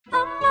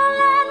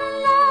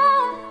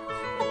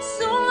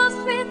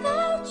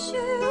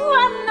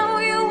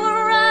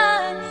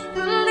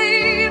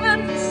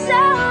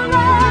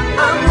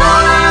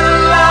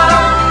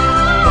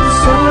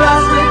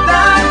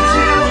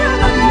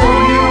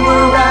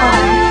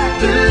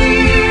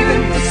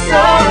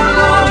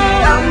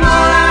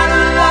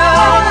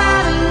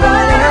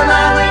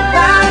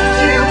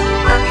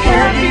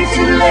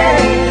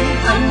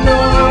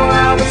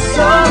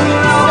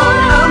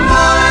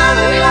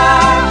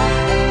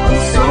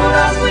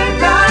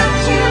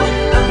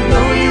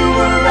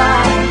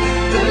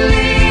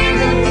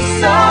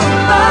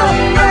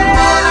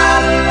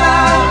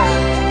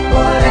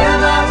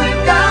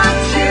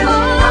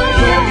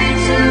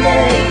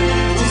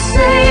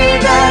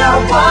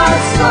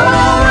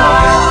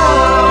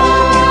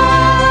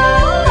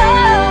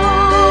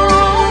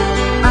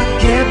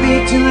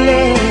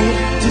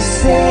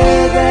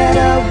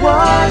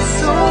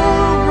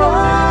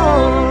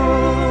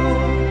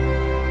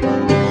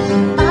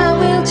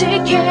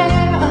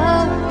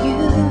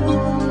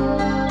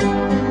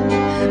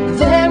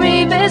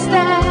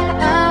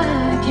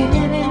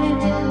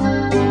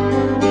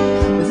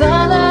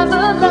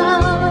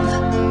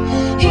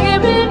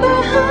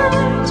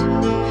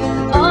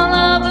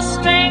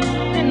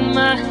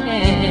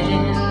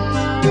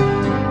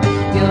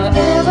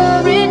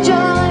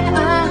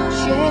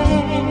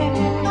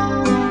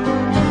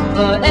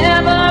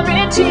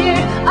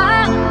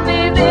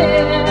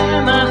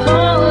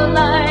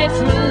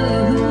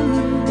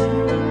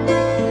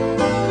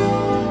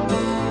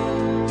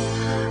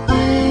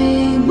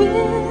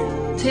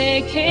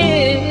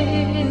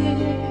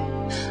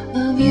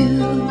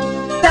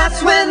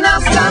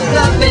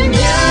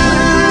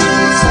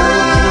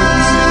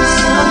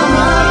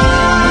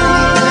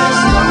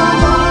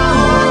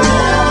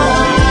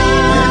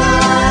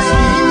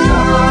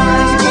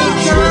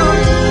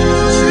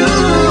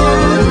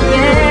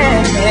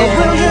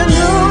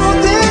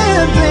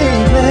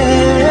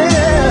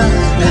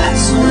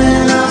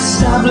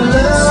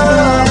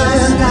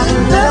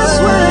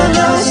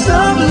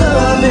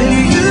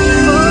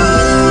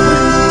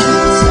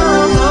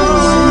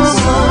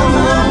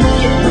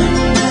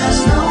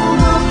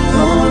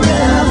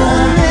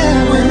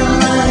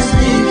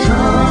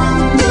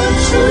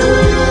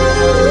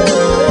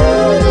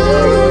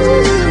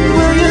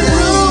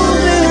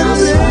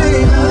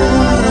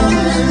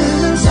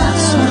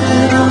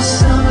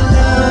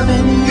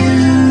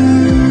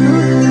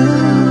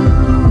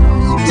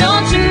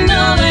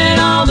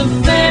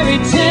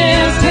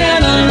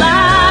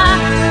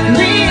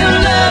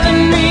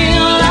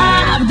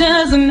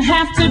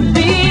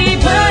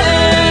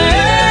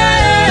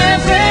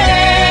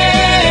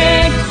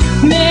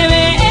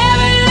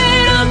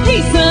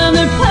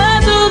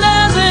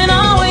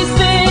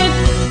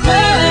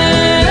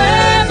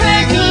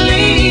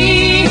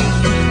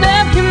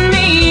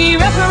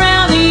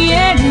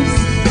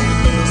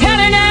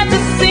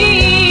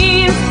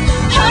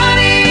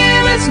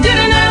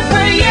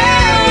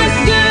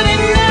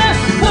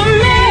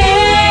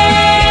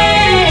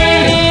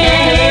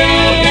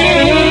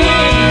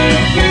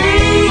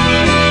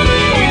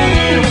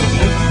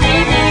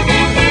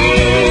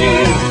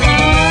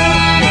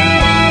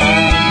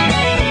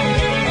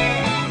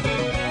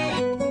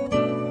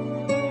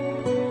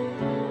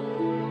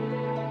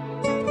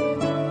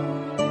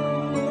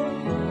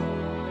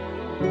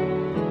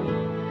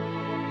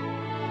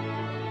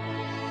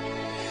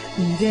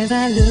As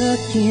I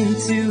look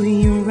into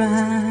your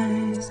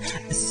eyes,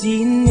 I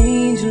see an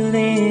angel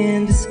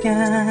in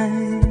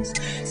disguise,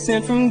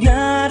 sent from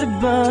God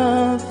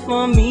above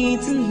for me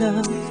to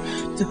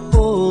love, to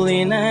hold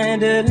and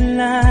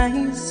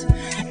idolize.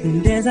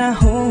 And as I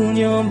hold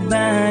your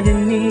body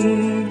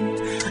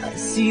near, I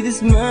see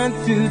this month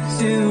through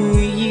to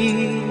a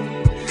year,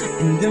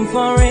 and then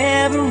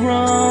forever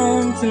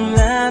on till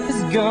life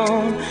is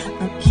gone,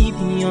 I'll keep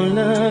your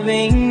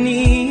loving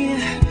near.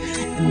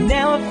 And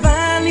now I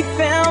finally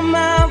found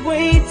my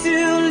way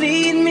to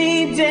lead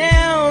me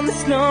down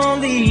this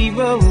lonely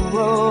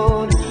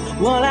road.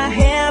 All I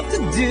have to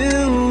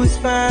do is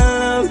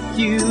follow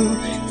you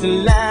to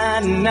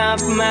lighten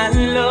up my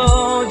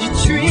load. You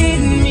treat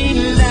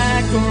me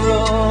like a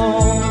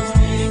rose,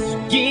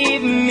 you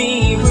give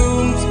me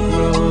room to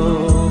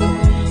grow.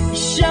 You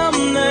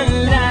shone the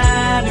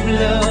light of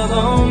love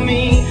on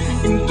me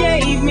and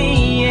gave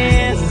me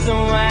air so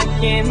I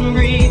can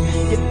breathe.